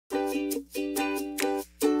Hi,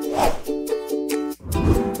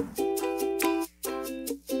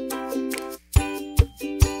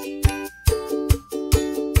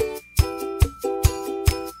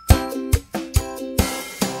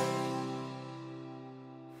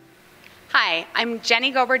 I'm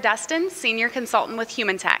Jennie Gober-Dustin, Senior Consultant with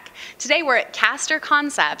Humantech. Today we're at Caster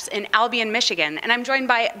Concepts in Albion, Michigan, and I'm joined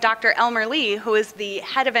by Dr. Elmer Lee, who is the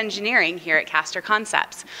Head of Engineering here at Caster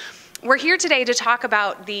Concepts. We're here today to talk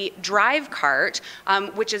about the Drive Cart,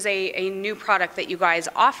 which is a new product that you guys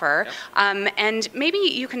offer. Yep. And maybe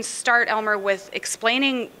you can start, Elmer, with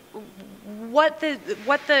explaining what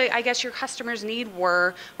the I guess your customers' need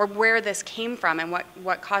were, or where this came from, and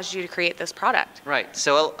what caused you to create this product. Right.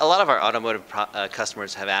 So a lot of our automotive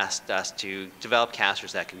customers have asked us to develop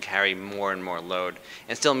casters that can carry more and more load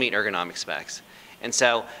and still meet ergonomic specs. And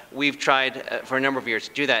so we've tried for a number of years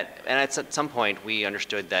to do that, and at some point we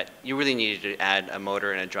understood that you really needed to add a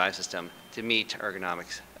motor and a drive system to meet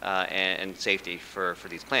ergonomics and safety for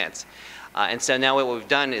these plants. And so now what we've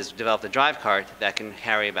done is developed a drive cart that can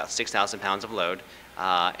carry about 6,000 pounds of load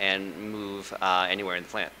and move anywhere in the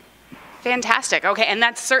plant. Fantastic. Okay, and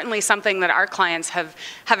that's certainly something that our clients have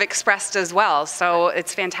expressed as well. So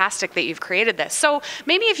it's fantastic that you've created this. So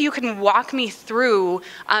maybe if you can walk me through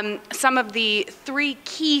some of the 3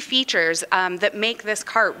 key features that make this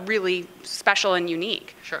cart really special and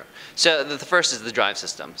unique. Sure. So the first is the drive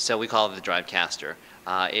system. So we call it the drive caster.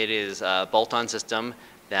 It is a bolt-on system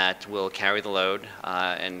that will carry the load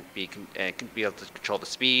and be able to control the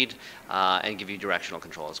speed and give you directional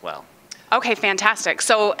control as well. Okay, fantastic.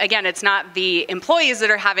 So again, it's not the employees that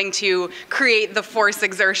are having to create the force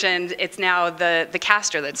exertion, it's now the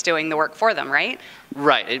caster that's doing the work for them, right?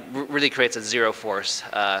 Right, it really creates a zero force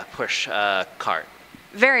push cart.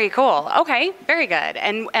 Very cool. Okay, very good.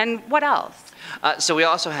 And what else? So we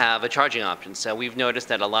also have a charging option. So we've noticed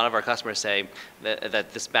that a lot of our customers say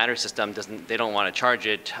that this battery system they don't want to charge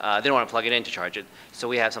it, they don't want to plug it in to charge it. So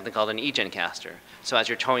we have something called an e-gen caster. So as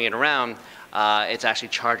you're towing it around, it's actually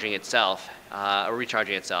charging itself or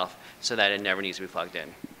recharging itself so that it never needs to be plugged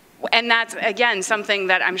in. And that's, again, something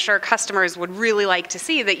that I'm sure customers would really like to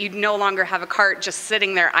see, that you no longer have a cart just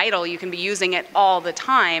sitting there idle. You can be using it all the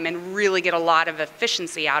time and really get a lot of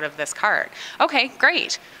efficiency out of this cart. Okay,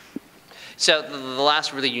 great. So the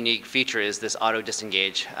last really unique feature is this auto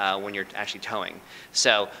disengage when you're actually towing.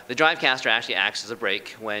 So the drive caster actually acts as a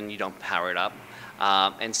brake when you don't power it up.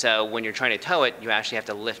 And so when you're trying to tow it, you actually have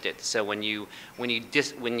to lift it. So when you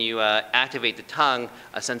activate the tongue,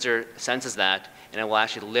 a sensor senses that, and it will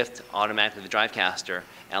actually lift automatically the drive caster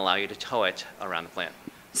and allow you to tow it around the plant.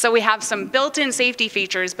 So we have some built-in safety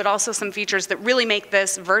features, but also some features that really make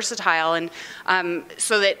this versatile, and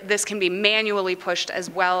so that this can be manually pushed as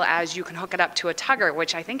well as you can hook it up to a tugger,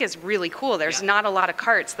 which I think is really cool. There's not a lot of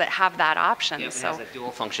carts that have that option. Yeah, it has a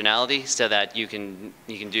dual functionality so that you can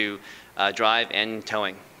do drive and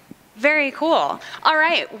towing. Very cool. All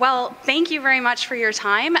right, well, thank you very much for your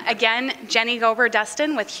time. Again, Jennie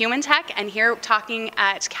Gober-Dustin with Humantech, and here talking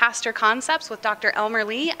at Caster Concepts with Dr. Elmer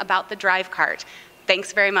Lee about the Drive Cart.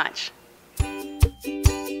 Thanks very much.